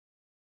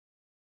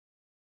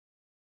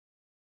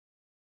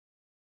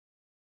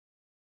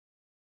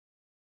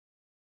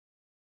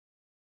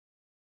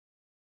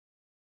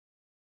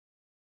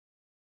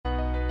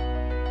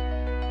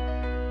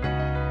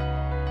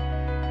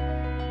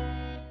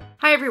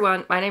Hi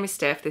everyone, my name is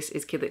Steph, this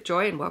is Kidlit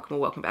Joy and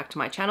welcome back to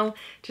my channel.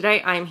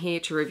 Today I'm here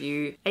to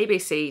review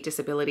ABC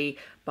Disability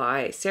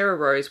by Sarah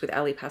Rose with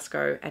Ali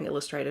Pascoe and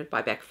illustrated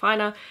by Beck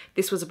Feiner.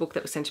 This was a book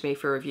that was sent to me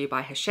for review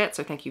by Hachette,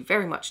 so thank you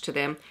very much to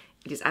them.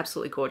 It is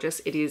absolutely gorgeous.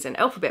 It is an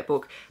alphabet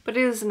book, but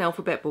it is an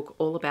alphabet book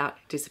all about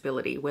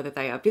disability, whether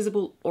they are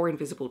visible or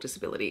invisible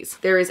disabilities.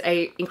 There is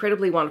an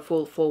incredibly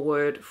wonderful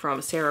foreword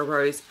from Sarah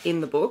Rose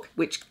in the book,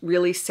 which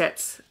really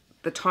sets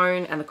the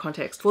tone and the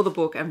context for the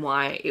book and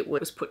why it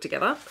was put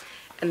together.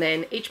 And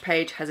then each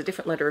page has a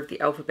different letter of the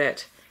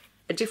alphabet,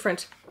 a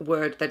different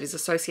word that is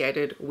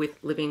associated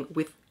with living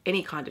with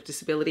any kind of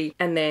disability,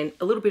 and then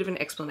a little bit of an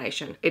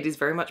explanation. It is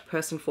very much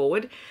person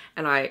forward,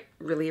 and I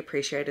really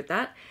appreciated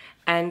that.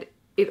 And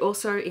it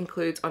also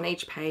includes on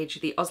each page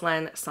the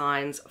Auslan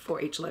signs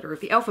for each letter of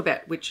the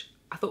alphabet, which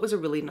I thought was a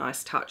really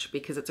nice touch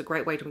because it's a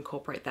great way to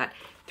incorporate that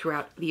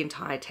throughout the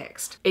entire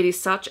text. It is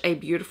such a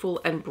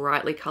beautiful and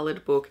brightly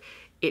colored book.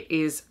 It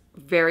is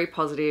very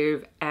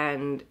positive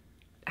and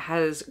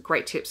has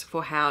great tips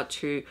for how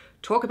to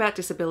talk about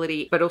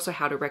disability, but also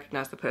how to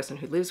recognize the person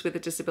who lives with a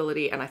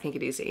disability. And I think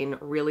it is in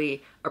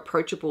really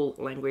approachable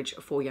language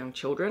for young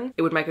children.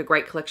 It would make a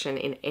great collection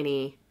in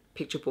any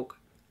picture book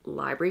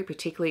library,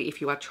 particularly if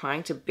you are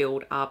trying to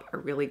build up a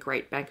really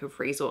great bank of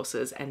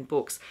resources and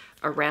books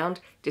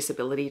around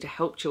disability to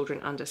help children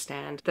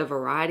understand the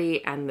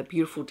variety and the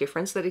beautiful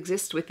difference that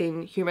exists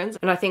within humans.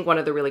 And I think one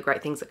of the really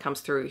great things that comes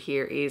through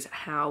here is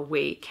how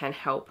we can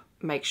help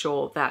make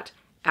sure that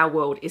our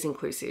world is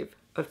inclusive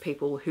of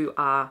people who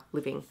are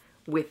living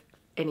with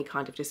any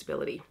kind of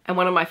disability. And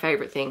one of my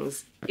favorite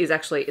things is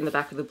actually in the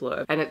back of the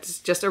blurb, and it's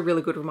just a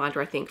really good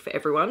reminder, I think, for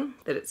everyone,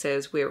 that it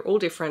says we're all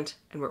different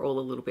and we're all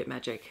a little bit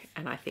magic.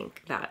 And I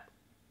think that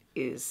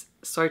is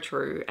so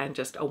true and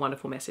just a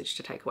wonderful message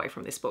to take away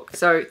from this book.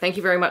 So thank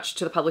you very much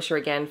to the publisher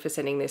again for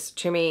sending this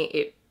to me.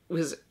 It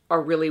was a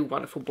really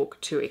wonderful book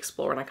to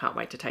explore and I can't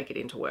wait to take it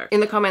into work.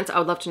 In the comments, I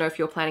would love to know if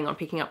you're planning on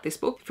picking up this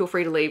book. Feel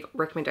free to leave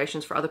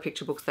recommendations for other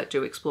picture books that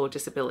do explore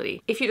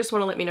disability. If you just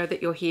want to let me know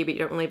that you're here but you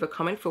don't want to leave a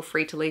comment, feel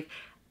free to leave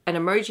an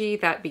emoji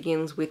that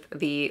begins with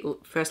the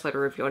first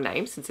letter of your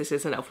name, since this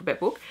is an alphabet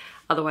book.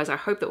 Otherwise, I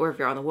hope that wherever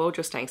you are in the world,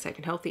 you're staying safe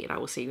and healthy, and I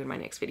will see you in my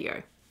next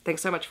video.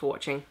 Thanks so much for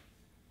watching.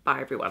 Bye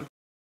everyone.